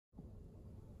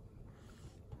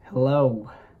Hello,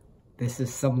 this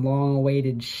is some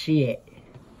long-awaited shit.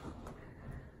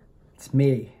 It's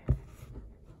me.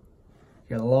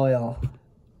 You're loyal.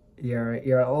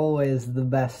 You're always the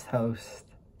best host,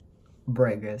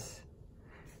 Briggas.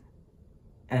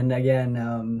 And again,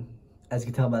 as you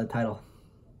can tell by the title,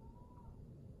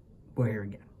 we're here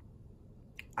again.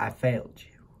 I failed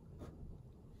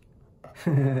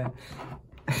you.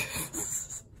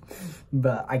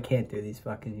 But I can't do these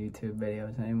fucking YouTube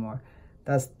videos anymore.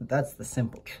 That's the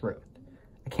simple truth.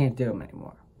 I can't do them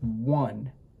anymore.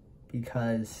 One,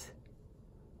 because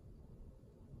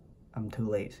I'm too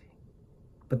lazy.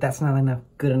 But that's not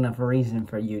good enough reason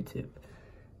for YouTube.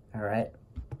 Alright?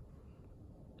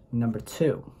 Number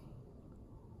two,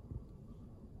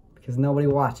 because nobody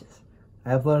watches.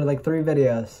 I uploaded like 3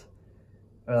 videos,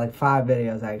 or like 5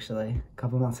 videos actually, a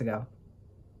couple months ago.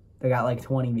 They got like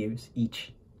 20 views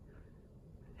each.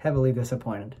 Heavily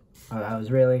disappointed. I was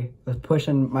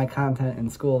pushing my content in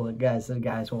school. The guys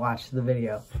watch the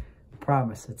video.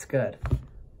 Promise, it's good.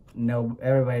 No,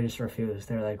 everybody just refused.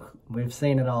 They're like, we've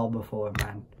seen it all before,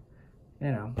 man.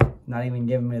 You know, not even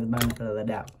giving me the benefit of the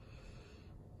doubt.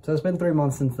 So it's been 3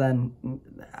 months since then.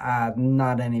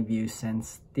 Not any views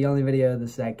since. The only video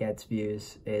that gets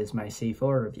views is my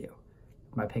C4 review.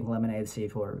 My Pink Lemonade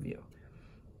C4 review.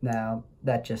 Now,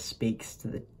 that just speaks to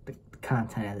the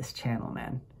content of this channel,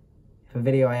 man. If a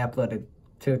video I uploaded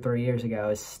 2 or 3 years ago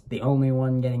is the only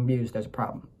one getting views, there's a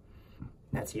problem.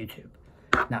 That's YouTube,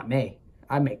 not me.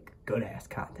 I make good-ass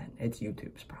content. It's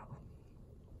YouTube's problem.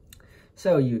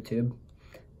 So, YouTube,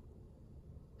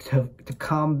 to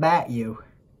combat you,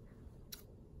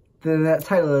 the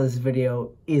title of this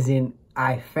video isn't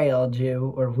I failed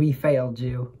you or we failed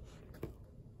you.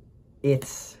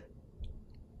 It's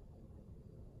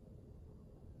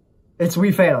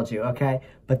we failed you, okay?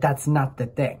 But that's not the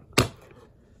thing.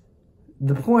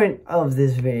 The point of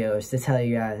this video is to tell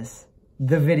you guys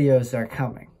the videos are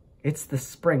coming. It's the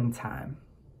springtime.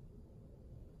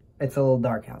 It's a little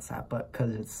dark outside, but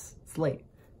because it's late.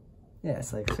 Yeah,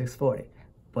 it's like 6:40,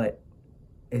 but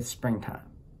it's springtime.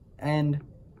 And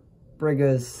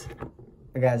Briggas,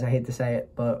 guys, I hate to say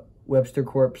it, but Webster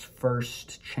Corp's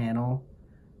first channel,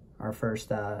 our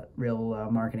first real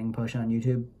marketing push on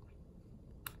YouTube,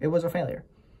 it was a failure.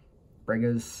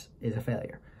 Briggas is a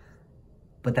failure.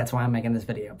 But that's why I'm making this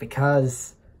video,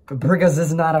 because Briggas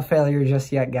is not a failure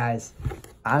just yet, guys.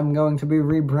 I'm going to be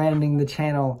rebranding the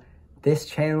channel. This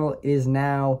channel is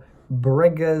now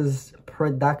Briggas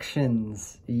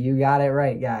Productions. You got it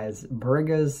right, guys.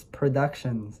 Briggas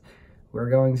Productions.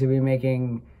 We're going to be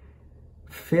making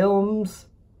films,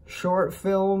 short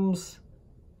films,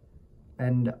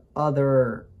 and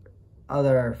other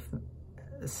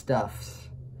stuffs.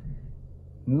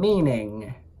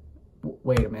 Meaning,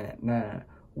 wait a minute, no.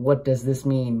 What does this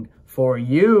mean for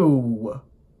you,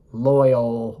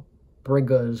 loyal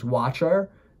Briggas watcher,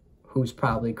 who's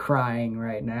probably crying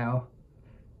right now?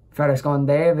 Frederiksson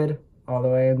David, all the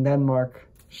way in Denmark.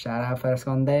 Shout out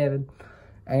Frederiksson David.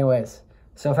 Anyways,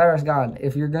 so Frederiksson,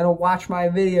 if you're gonna watch my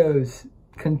videos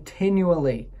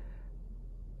continually,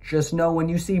 just know when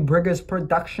you see Briggas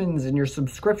Productions in your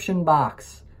subscription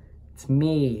box, it's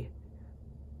me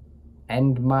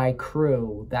and my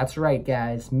crew. That's right,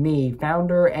 guys. Me,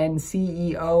 founder and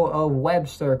CEO of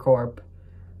Webster Corp.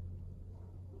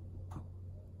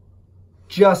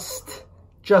 Just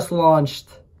launched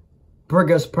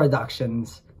Briggas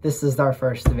Productions. This is our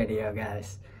first video,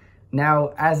 guys.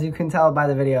 Now, as you can tell by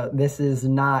the video, this is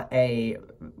not a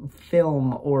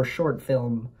film or short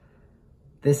film.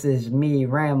 This is me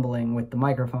rambling with the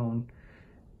microphone.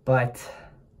 But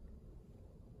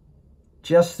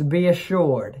just be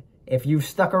assured, if you've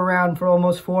stuck around for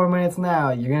almost 4 minutes now,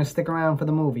 you're going to stick around for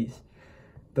the movies.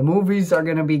 The movies are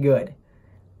going to be good.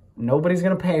 Nobody's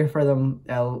going to pay for them.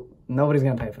 Nobody's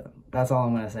going to pay for them. That's all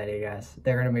I'm going to say to you guys.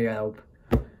 They're going to be dope.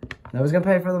 Nobody's going to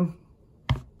pay for them.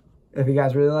 If you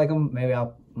guys really like them, maybe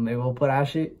we'll put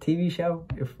out a TV show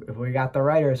if we got the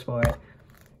writers for it.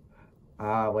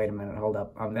 Wait a minute. Hold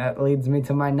up. That leads me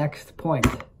to my next point.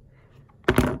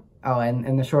 Oh,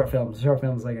 and the short films. The short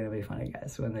films are going to be funny,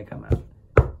 guys, when they come out.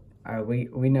 Alright,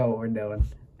 we know what we're doing.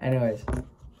 Anyways,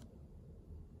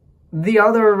 the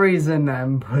other reason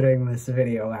I'm putting this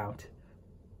video out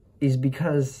is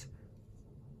because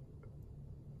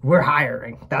we're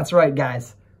hiring. That's right,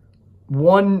 guys.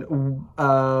 1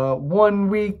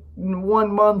 week,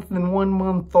 1 month, and 1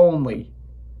 month only.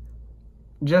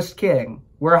 Just kidding.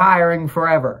 We're hiring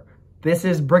forever. This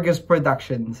is Briggas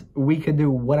Productions. We can do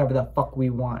whatever the fuck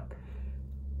we want.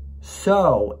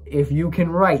 So, if you can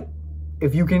write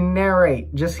If you can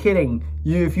narrate, just kidding.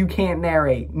 If you can't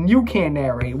narrate, you can't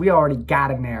narrate. We already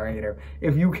got a narrator.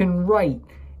 If you can write,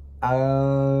 if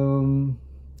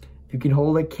you can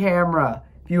hold a camera,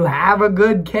 if you have a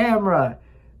good camera,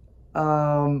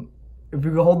 if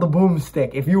you can hold the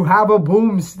boomstick, if you have a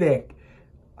boomstick,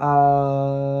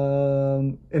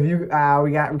 if you,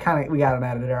 we got an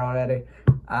editor already.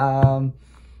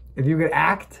 If you could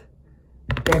act,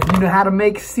 if you know how to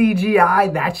make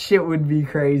CGI, that shit would be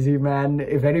crazy, man.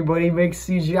 If anybody makes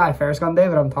CGI, Ferris Gone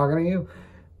David, I'm talking to you.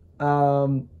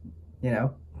 You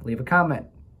know, leave a comment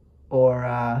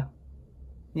or,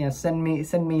 you know, send me a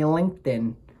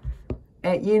LinkedIn.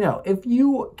 And, you know, if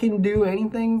you can do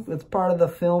anything that's part of the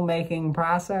filmmaking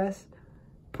process,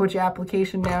 put your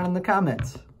application down in the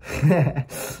comments.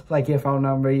 Like your phone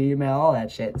number, your email, all that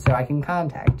shit, so I can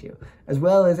contact you, as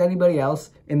well as anybody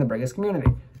else in the Briggas community.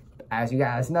 As you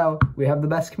guys know, we have the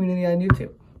best community on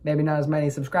YouTube. Maybe not as many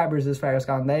subscribers as Ferris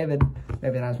Gone David,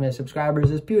 maybe not as many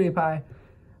subscribers as PewDiePie,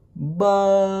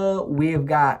 but we've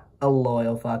got a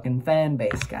loyal fucking fan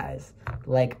base, guys.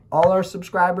 Like, all our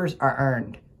subscribers are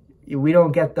earned. We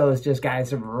don't get those just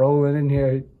guys rolling in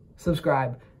here,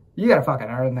 subscribe. You gotta fucking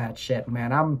earn that shit,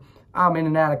 man. I'm in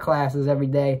and out of classes every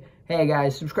day. Hey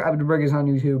guys, subscribe to Briggas on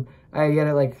YouTube. I get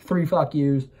it like 3 fuck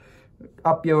yous,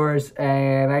 up yours,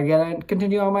 and I get to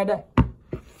continue on my day.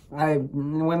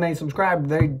 When they subscribe,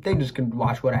 they just can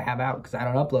watch what I have out because I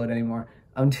don't upload anymore.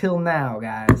 Until now,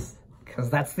 guys. Because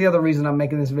that's the other reason I'm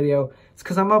making this video. It's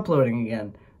because I'm uploading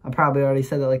again. I probably already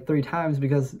said that like 3 times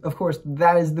because, of course,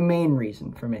 that is the main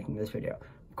reason for making this video.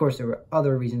 Of course, there were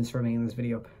other reasons for making this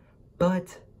video,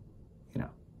 but, you know,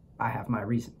 I have my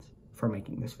reasons for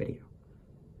making this video.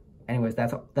 Anyways,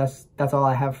 that's all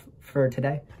I have for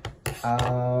today.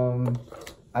 I'm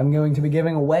going to be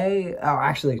giving away, oh,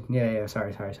 actually, yeah,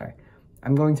 sorry.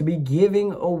 I'm going to be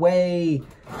giving away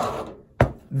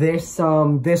this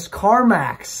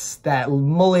CarMax that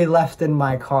Mully left in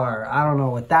my car. I don't know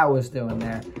what that was doing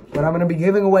there, but I'm going to be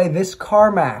giving away this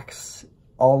CarMax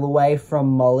all the way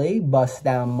from Mully. Bust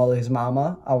down Mully's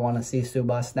mama. I want to see Sue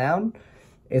bust down.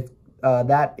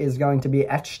 That is going to be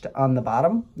etched on the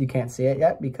bottom. You can't see it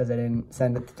yet because I didn't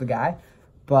send it to the guy.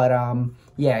 But,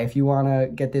 yeah, if you want to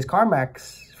get this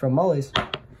CarMax from Mully's,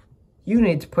 you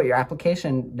need to put your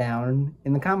application down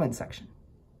in the comment section.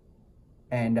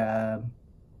 And,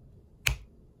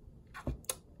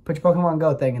 put your Pokemon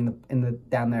Go thing in the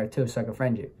down there, too, so I can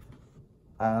friend you.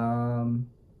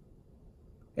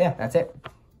 Yeah, that's it.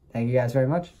 Thank you guys very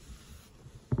much.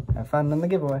 Have fun on the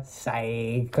giveaway.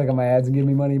 Say, click on my ads and give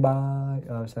me money, bye.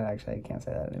 Oh, so actually, I can't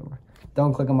say that anymore.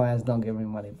 Don't click on my ads, don't give me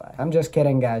money, bye. I'm just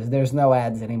kidding, guys. There's no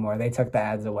ads anymore. They took the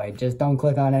ads away. Just don't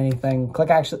click on anything. Click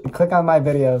on my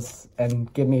videos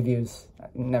and give me views.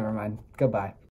 Never mind. Goodbye.